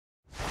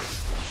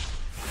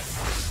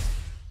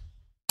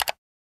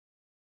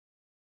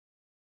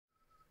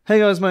Hey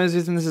guys, my name is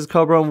Ethan, this is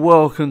Carberra, and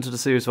welcome to the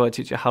series where I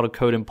teach you how to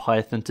code in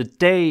Python.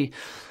 Today,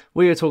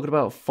 we are talking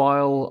about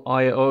file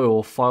I/O,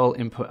 or file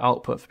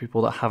input-output, for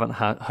people that haven't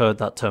heard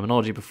that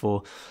terminology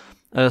before.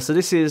 So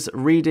this is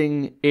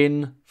reading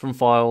in from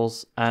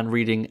files and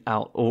reading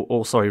out,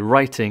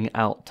 writing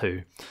out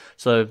too.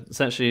 So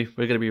essentially,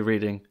 we're going to be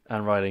reading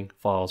and writing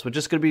files. We're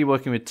just going to be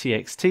working with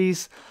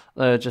TXTs,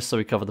 just so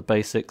we cover the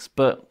basics,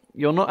 but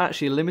you're not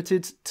actually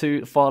limited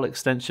to file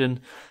extension.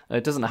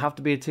 It doesn't have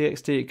to be a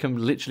TXT, it can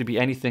literally be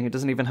anything. It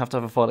doesn't even have to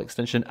have a file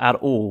extension at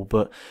all,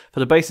 but for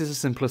the basis of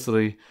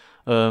simplicity,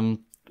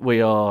 we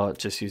are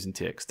just using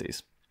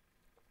TXTs.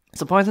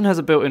 So Python has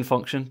a built-in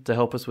function to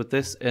help us with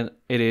this, and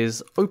it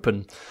is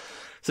open.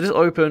 So this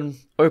open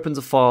opens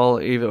a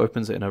file, either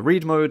opens it in a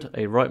read mode,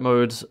 a write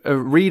mode, a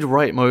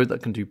read-write mode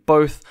that can do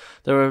both.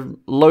 There are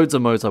loads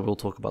of modes, I will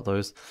talk about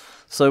those.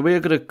 So we are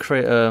going to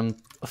create a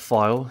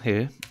file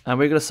here, and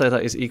we're going to say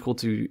that is equal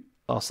to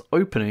us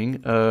opening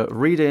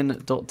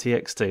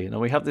readin.txt. Now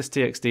we have this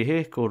txt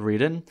here called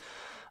readin.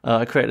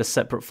 I created a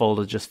separate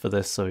folder just for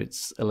this, so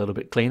it's a little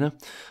bit cleaner.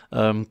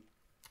 And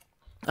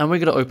we're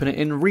going to open it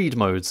in read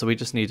mode, so we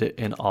just need it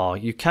in R.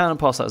 You can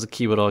pass that as a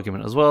keyword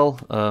argument as well.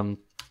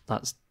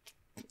 That's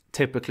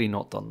typically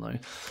not done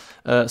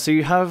though. So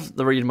you have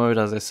the read mode,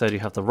 as I said, you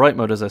have the write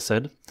mode, as I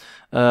said.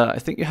 I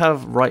think you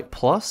have write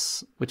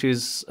plus, which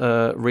is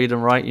read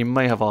and write. You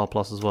may have R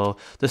plus as well.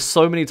 There's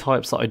so many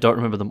types that I don't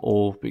remember them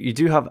all, but you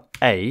do have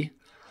A,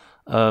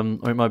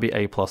 or it might be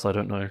A plus, I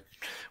don't know,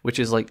 which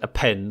is like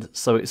append.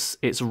 So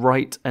it's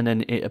write and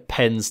then it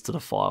appends to the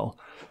file.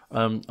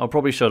 I'll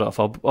probably show that off.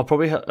 I'll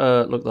probably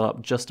look that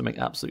up just to make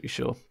absolutely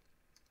sure.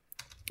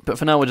 But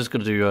for now, we're just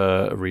going to do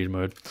a read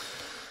mode.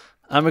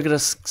 And we're going to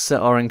set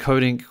our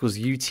encoding equals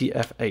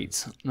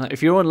UTF-8. Now,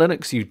 if you're on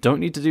Linux, you don't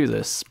need to do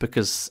this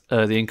because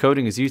the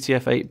encoding is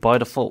UTF-8 by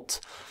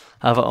default.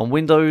 However, on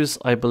Windows,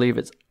 I believe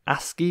it's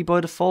ASCII by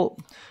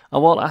default.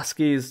 And while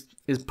ASCII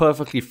is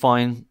perfectly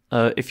fine,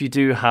 if you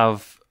do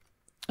have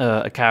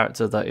a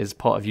character that is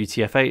part of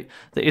UTF-8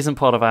 that isn't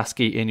part of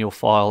ASCII in your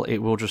file, it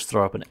will just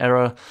throw up an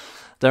error.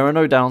 There are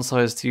no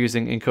downsides to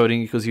using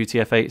encoding equals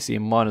UTF-8, so you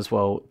might as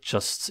well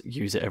just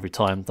use it every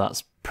time.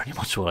 That's pretty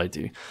much what I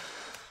do.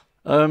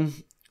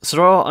 So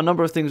there are a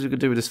number of things we could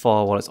do with this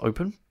file while it's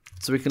open.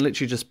 So we can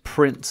literally just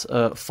print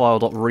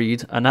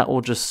file.read, and that will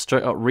just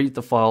straight up read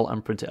the file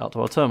and print it out to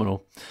our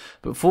terminal.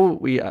 But before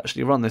we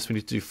actually run this, we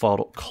need to do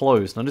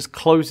file.close. Now this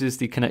closes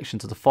the connection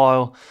to the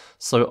file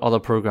so other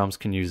programs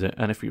can use it.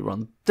 And if we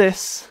run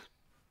this,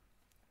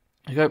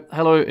 you go,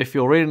 hello, if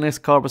you're reading this,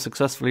 Carberra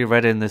successfully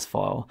read in this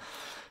file.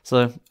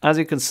 So as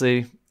you can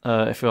see,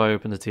 if I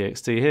open the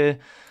txt here,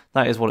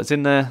 that is what it's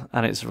in there,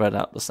 and it's read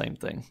out the same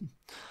thing.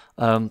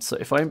 So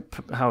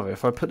however,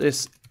 if I put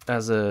this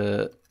as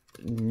a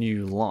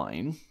new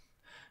line,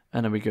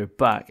 and then we go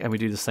back and we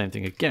do the same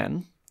thing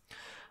again,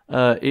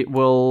 it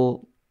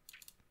will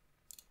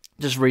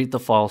just read the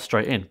file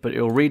straight in, but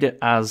it will read it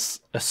as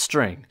a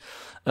string.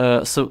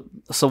 So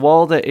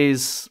while it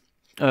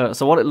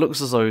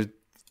looks as though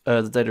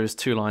the data is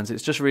 2 lines,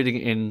 it's just reading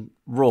it in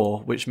raw,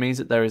 which means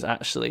that there is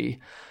actually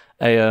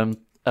a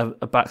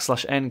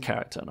 \n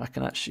character, and I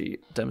can actually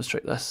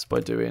demonstrate this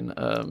by doing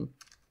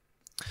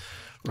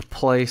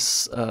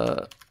replace \n,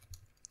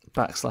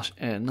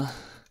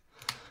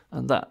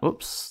 and that,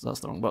 whoops, that's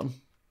the wrong button.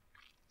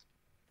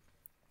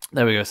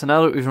 There we go. So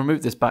now that we've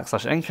removed this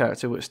 \n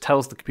character, which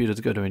tells the computer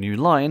to go to a new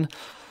line,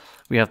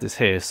 we have this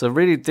here. So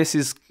really, this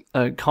is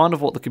kind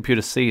of what the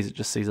computer sees. It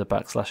just sees a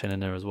 \n in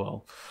there as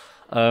well.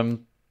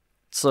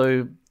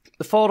 So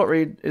the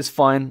file.read is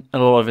fine in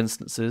a lot of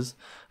instances.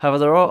 However,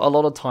 there are a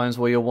lot of times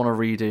where you'll want to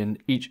read in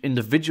each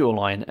individual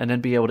line and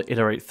then be able to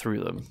iterate through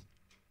them.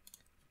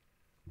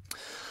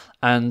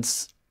 And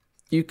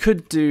you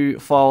could do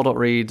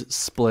file.read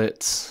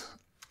split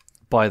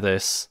by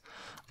this,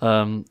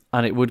 and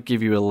it would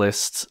give you a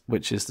list,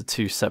 which is the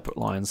 2 separate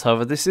lines.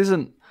 However, this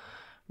isn't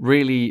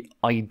really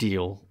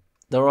ideal.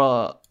 There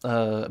are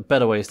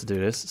better ways to do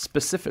this,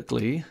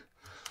 specifically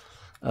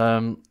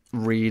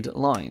read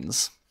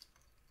lines.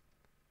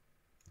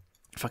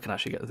 If I can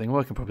actually get the thing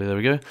working properly, there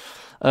we go.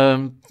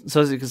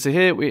 So as you can see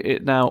here,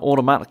 it now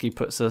automatically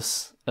puts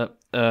us.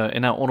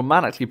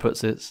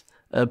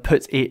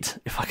 Puts it,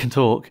 if I can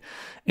talk,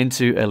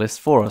 into a list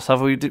for us.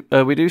 However,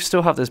 we do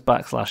still have this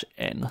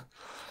 \n.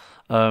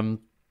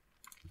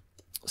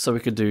 So we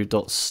could do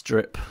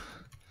 .strip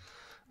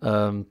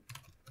that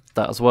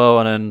as well,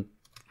 and then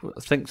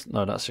I think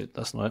no, that's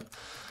not it.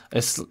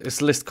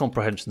 It's list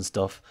comprehension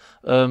stuff.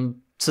 So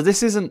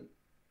this isn't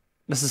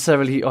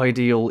necessarily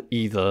ideal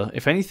either.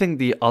 If anything,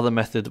 the other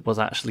method was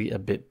actually a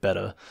bit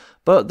better.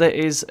 But there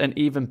is an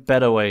even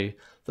better way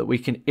that we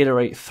can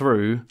iterate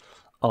through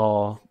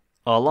our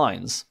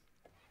lines.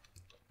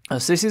 So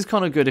this is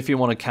kind of good if you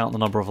want to count the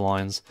number of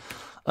lines.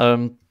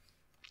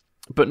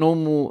 But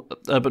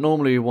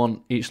normally you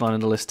want each line in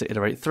the list to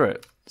iterate through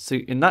it. So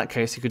in that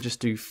case, you could just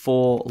do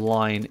for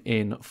line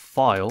in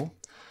file,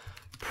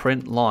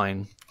 print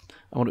line,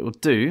 and what it will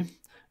do,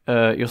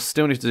 you'll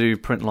still need to do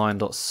print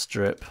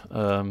line.strip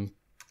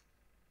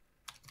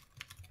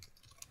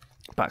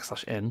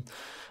 \n.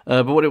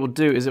 But what it will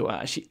do is it will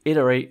actually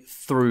iterate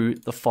through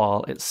the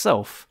file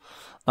itself.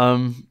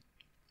 And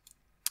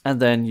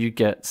then you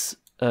get,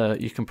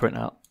 you can print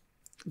out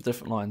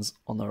different lines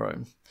on their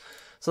own.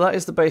 So that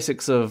is the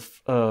basics of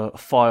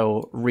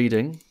file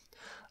reading.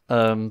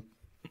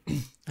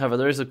 However,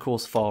 there is of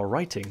course file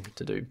writing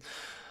to do.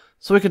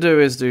 So what we can do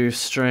is do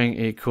string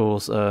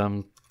equals,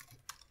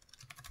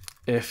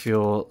 if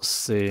you're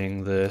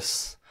seeing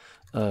this,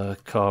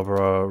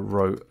 Carberra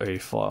wrote a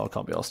file.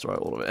 Can't be asked to write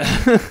all of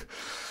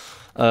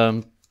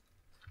it.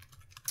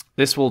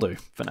 This will do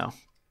for now.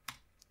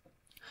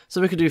 So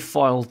we could do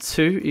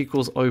file2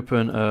 equals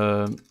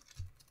open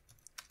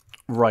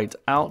write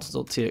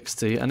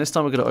out.txt, and this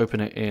time we're going to open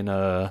it in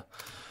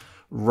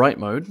write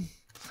mode,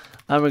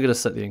 and we're going to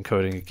set the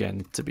encoding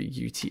again to be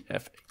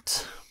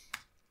UTF-8.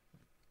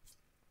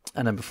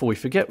 And then before we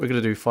forget, we're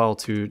going to do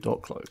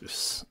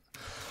file2.close,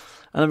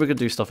 and then we're going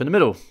to do stuff in the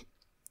middle.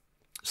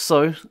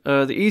 So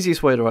the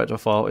easiest way to write to a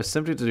file is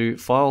simply to do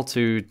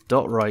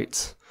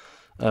file2.write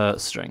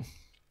string,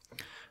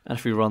 and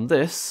if we run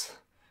this,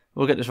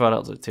 we'll get this right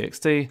out to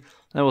txt,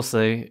 and we'll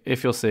say,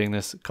 if you're seeing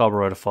this, Carberra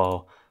wrote a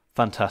file.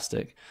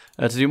 Fantastic.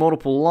 To do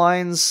multiple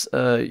lines,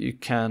 you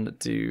can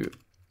do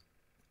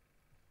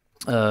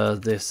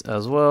this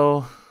as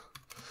well.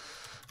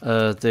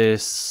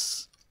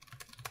 This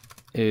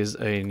is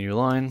a new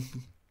line,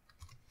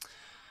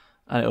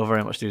 and it will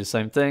very much do the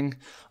same thing.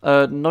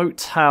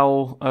 Note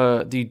how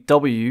the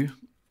W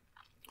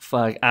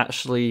flag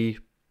actually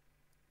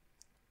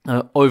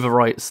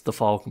overwrites the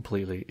file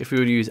completely. If we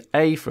were to use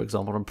A, for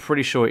example, I'm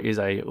pretty sure it is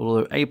A,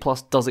 although A+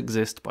 does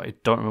exist, but I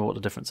don't remember what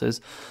the difference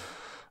is.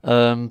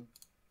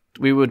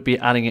 We would be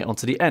adding it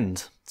onto the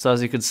end. So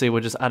as you can see, we're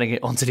just adding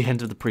it onto the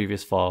end of the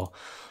previous file.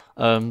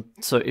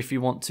 So if you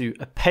want to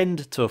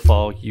append to a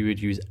file, you would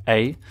use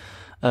A.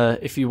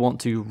 If you want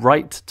to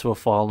write to a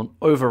file and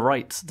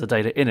overwrite the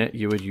data in it,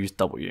 you would use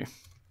W.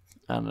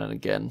 And then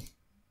again,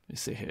 you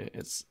see here,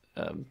 it's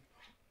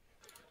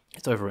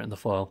overwritten the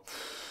file.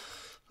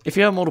 If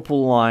you have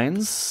multiple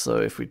lines, so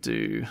if we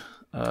do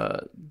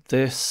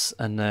this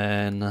and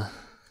then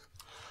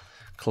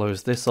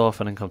close this off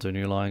and then come to a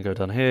new line, go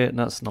down here, and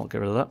let's not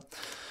get rid of that,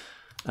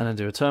 and then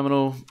do a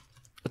terminal,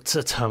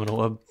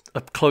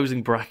 a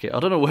closing bracket. I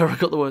don't know where I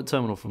got the word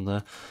terminal from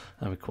there,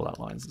 and we call that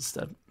lines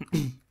instead.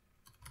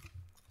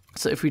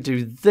 So if we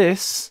do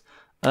this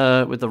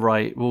with the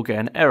write, we'll get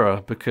an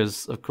error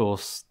because of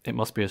course it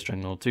must be a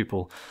string, not a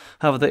tuple.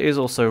 However, there is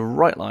also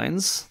write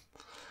lines,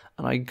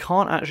 and I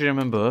can't actually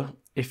remember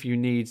if you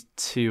need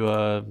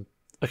to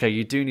okay,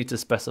 you do need to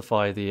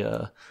specify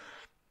the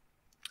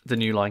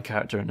new line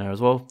character in there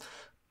as well.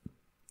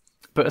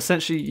 But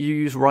essentially you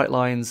use write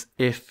lines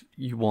if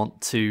you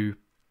want to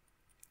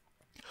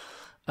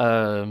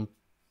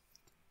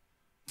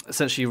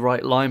essentially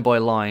write line by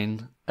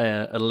line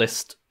a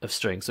list of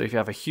strings. So if you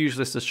have a huge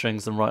list of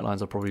strings, then write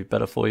lines are probably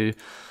better for you.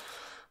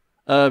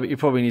 But you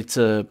probably need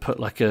to put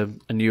like a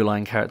new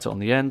line character on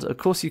the end. Of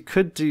course, you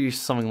could do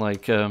something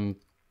like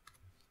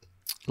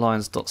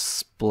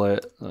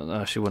lines.split.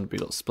 Actually, it wouldn't be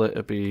 .split.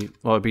 It'd be,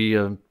 well, it'd be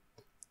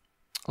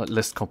like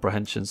list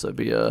comprehension. So it'd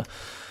be a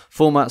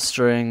format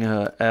string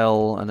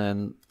L and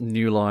then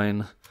new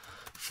line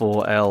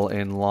for L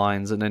in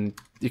lines, and then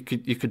you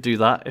could do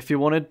that if you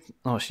wanted.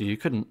 Oh, actually, you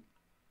couldn't.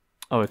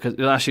 Oh, because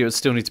actually it would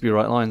still need to be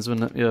write lines,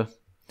 wouldn't it? Yeah.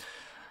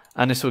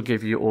 And this will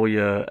give you all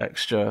your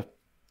extra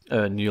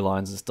new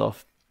lines and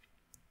stuff.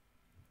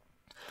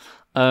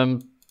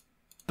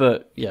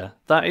 But yeah,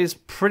 that is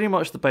pretty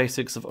much the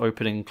basics of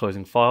opening and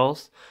closing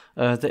files.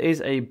 There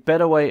is a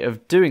better way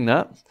of doing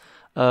that,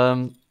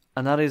 and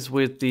that is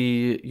with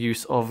the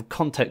use of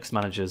context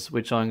managers,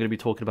 which I'm going to be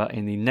talking about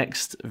in the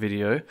next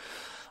video.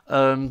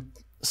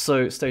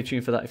 So stay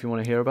tuned for that if you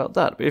want to hear about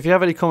that. But if you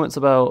have any comments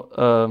about,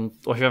 or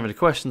if you have any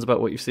questions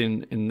about what you've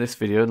seen in this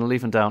video, then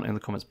leave them down in the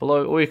comments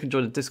below, or you can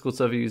join the Discord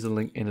server using the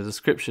link in the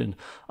description.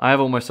 I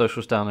have all my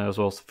socials down there as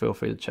well, so feel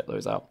free to check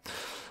those out.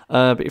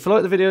 But if you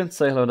liked the video,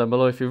 say hello down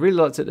below. If you really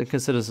liked it, then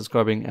consider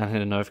subscribing and hit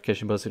the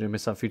notification bell so you don't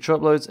miss out future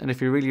uploads. And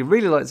if you really,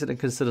 really liked it, then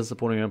consider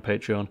supporting me on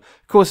Patreon.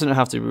 Of course, it doesn't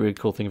have to be a really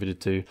cool thing if you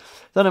do too.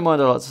 Then in mind,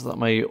 I'd like to thank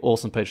my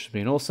awesome patrons for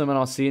being awesome, and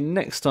I'll see you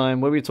next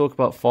time where we talk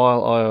about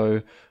file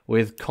I/O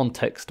with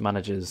context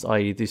managers,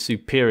 i.e. the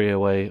superior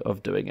way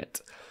of doing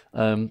it.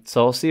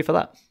 So I'll see you for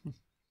that.